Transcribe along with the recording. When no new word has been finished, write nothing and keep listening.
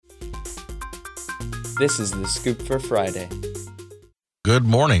This is The Scoop for Friday. Good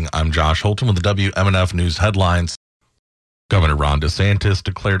morning. I'm Josh Holton with the WMNF News headlines. Governor Ron DeSantis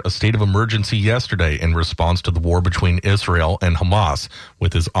declared a state of emergency yesterday in response to the war between Israel and Hamas,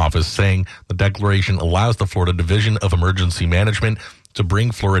 with his office saying the declaration allows the Florida Division of Emergency Management to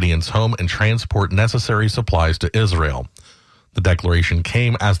bring Floridians home and transport necessary supplies to Israel. The declaration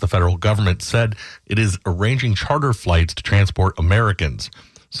came as the federal government said it is arranging charter flights to transport Americans.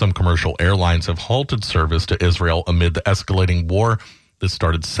 Some commercial airlines have halted service to Israel amid the escalating war. This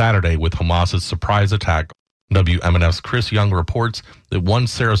started Saturday with Hamas's surprise attack. WMNF's Chris Young reports that one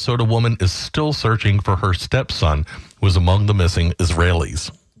Sarasota woman is still searching for her stepson, who is among the missing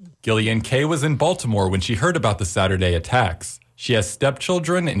Israelis. Gillian Kay was in Baltimore when she heard about the Saturday attacks. She has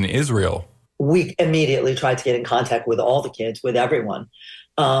stepchildren in Israel. We immediately tried to get in contact with all the kids, with everyone.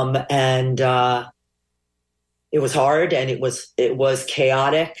 And it was hard and it was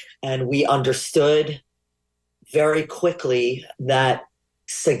chaotic. And we understood very quickly that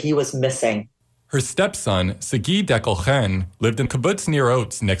Sagi was missing. Her stepson, Sagi Dekolchen, lived in Kibbutz Nir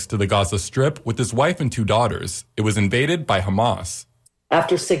Oz next to the Gaza Strip with his wife and 2 daughters. It was invaded by Hamas.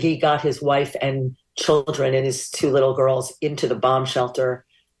 After Sagi got his wife and children and his 2 little girls into the bomb shelter,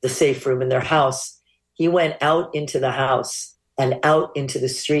 the safe room in their house, he went out into the house and out into the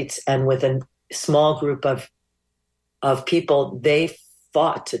streets, and with a small group of people, they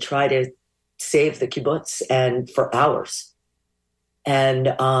fought to try to save the kibbutz, and for hours. And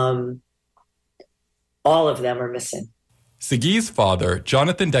all of them are missing. Sagi's father,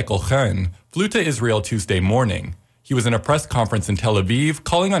 Jonathan Dekolchen, flew to Israel Tuesday morning. He was in a press conference in Tel Aviv,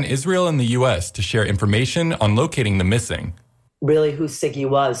 calling on Israel and the U.S. to share information on locating the missing. Really who Sagi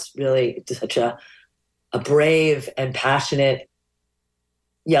was, really such a brave and passionate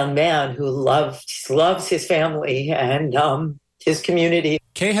young man who loves his family and his community.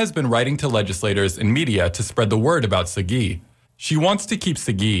 Kay has been writing to legislators and media to spread the word about Sagi. She wants to keep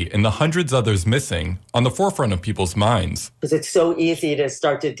Sagi and the hundreds others missing on the forefront of people's minds. Because it's so easy to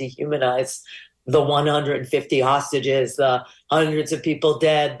start to dehumanize the 150 hostages, the hundreds of people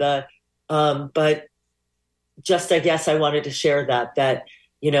dead. But just, I guess I wanted to share that,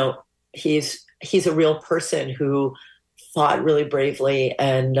 you know, he's a real person who fought really bravely.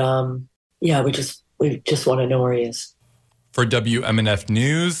 And we just want to know where he is. For WMNF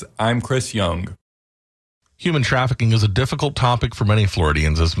News, I'm Chris Young. Human trafficking is a difficult topic for many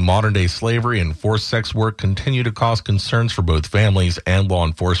Floridians as modern-day slavery and forced sex work continue to cause concerns for both families and law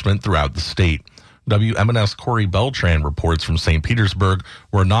enforcement throughout the state. WMNF's Corey Beltran reports from St. Petersburg,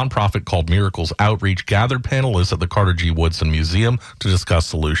 where a nonprofit called Miracles Outreach gathered panelists at the Carter G. Woodson Museum to discuss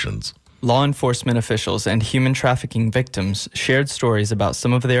solutions. Law enforcement officials and human trafficking victims shared stories about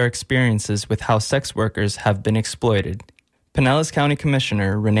some of their experiences with how sex workers have been exploited. Pinellas County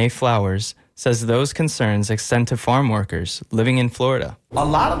Commissioner Renee Flowers says those concerns extend to farm workers living in Florida. A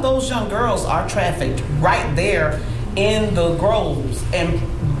lot of those young girls are trafficked right there in the groves, and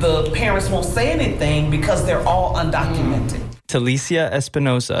the parents won't say anything because they're all undocumented. Talicia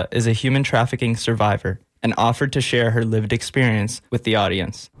Espinosa is a human trafficking survivor and offered to share her lived experience with the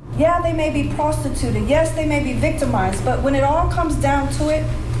audience. Yeah, they may be prostituted. Yes, they may be victimized. But when it all comes down to it,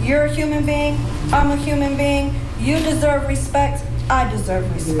 you're a human being, I'm a human being, you deserve respect, I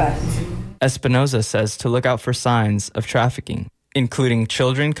deserve respect. Espinosa says to look out for signs of trafficking, including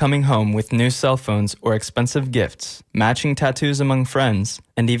children coming home with new cell phones or expensive gifts, matching tattoos among friends,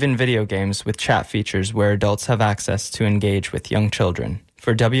 and even video games with chat features where adults have access to engage with young children.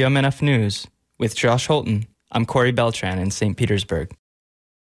 For WMNF News, with Josh Holton, I'm Corey Beltran in St. Petersburg.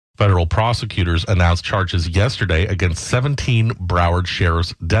 Federal prosecutors announced charges yesterday against 17 Broward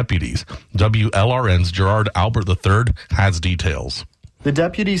Sheriff's deputies. WLRN's Gerard Albert III has details. The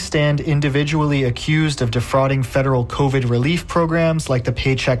deputies stand individually accused of defrauding federal COVID relief programs like the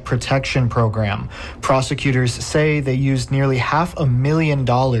Paycheck Protection Program. Prosecutors say they used nearly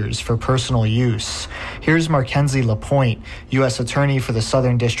 $500,000 for personal use. Here's Markenzie LaPointe, U.S. Attorney for the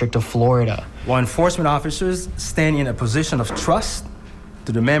Southern District of Florida. Law enforcement officers stand in a position of trust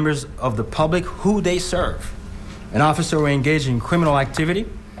to the members of the public who they serve. An officer will engage in criminal activity,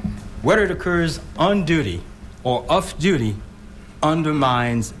 whether it occurs on duty or off duty,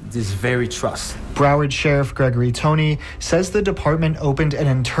 undermines this very trust. Broward Sheriff Gregory Toney says the department opened an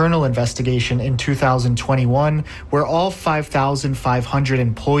internal investigation in 2021 where all 5,500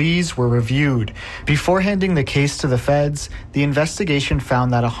 employees were reviewed. Before handing the case to the feds, the investigation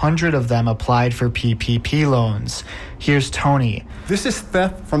found that 100 of them applied for PPP loans. Here's Toney. This is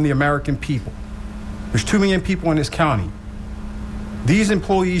theft from the American people. There's 2 million people in this county. These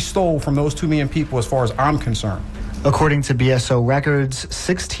employees stole from those 2 million people as far as I'm concerned. According to BSO records,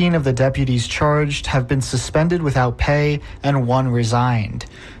 16 of the deputies charged have been suspended without pay and 1 resigned.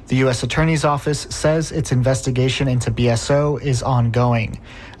 The U.S. Attorney's Office says its investigation into BSO is ongoing.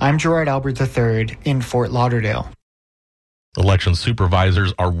 I'm Gerard Albert III in Fort Lauderdale. Election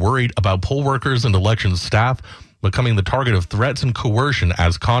supervisors are worried about poll workers and election staff becoming the target of threats and coercion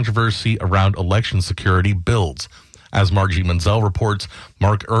as controversy around election security builds. As Margie Menzel reports,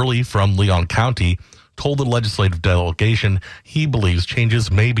 Mark Early from Leon County told the legislative delegation he believes changes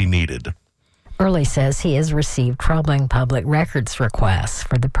may be needed. Early says he has received troubling public records requests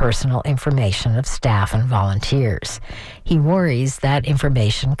for the personal information of staff and volunteers. He worries that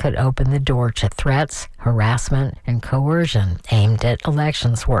information could open the door to threats, harassment, and coercion aimed at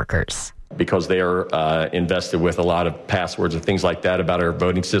elections workers. Because they are invested with a lot of passwords and things like that about our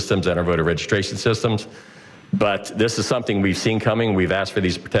voting systems and our voter registration systems. But this is something we've seen coming. We've asked for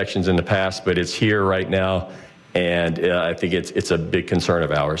these protections in the past, but it's here right now. And I think it's a big concern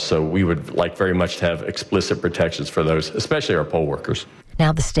of ours. So we would like very much to have explicit protections for those, especially our poll workers.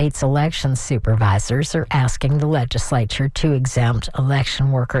 Now the state's election supervisors are asking the legislature to exempt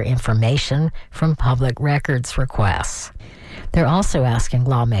election worker information from public records requests. They're also asking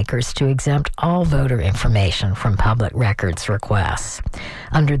lawmakers to exempt all voter information from public records requests.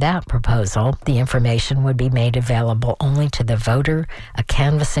 Under that proposal, the information would be made available only to the voter, a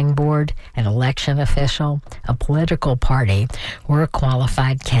canvassing board, an election official, a political party, or a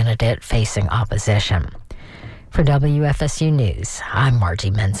qualified candidate facing opposition. For WFSU News, I'm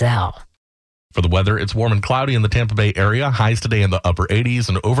Margie Menzel. For the weather, it's warm and cloudy in the Tampa Bay area. Highs today in the upper 80s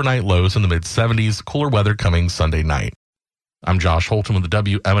and overnight lows in the mid-70s. Cooler weather coming Sunday night. I'm Josh Holton with the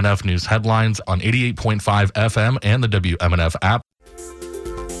WMNF News headlines on 88.5 FM and the WMNF app.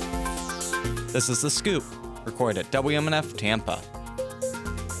 This is The Scoop, recorded at WMNF Tampa.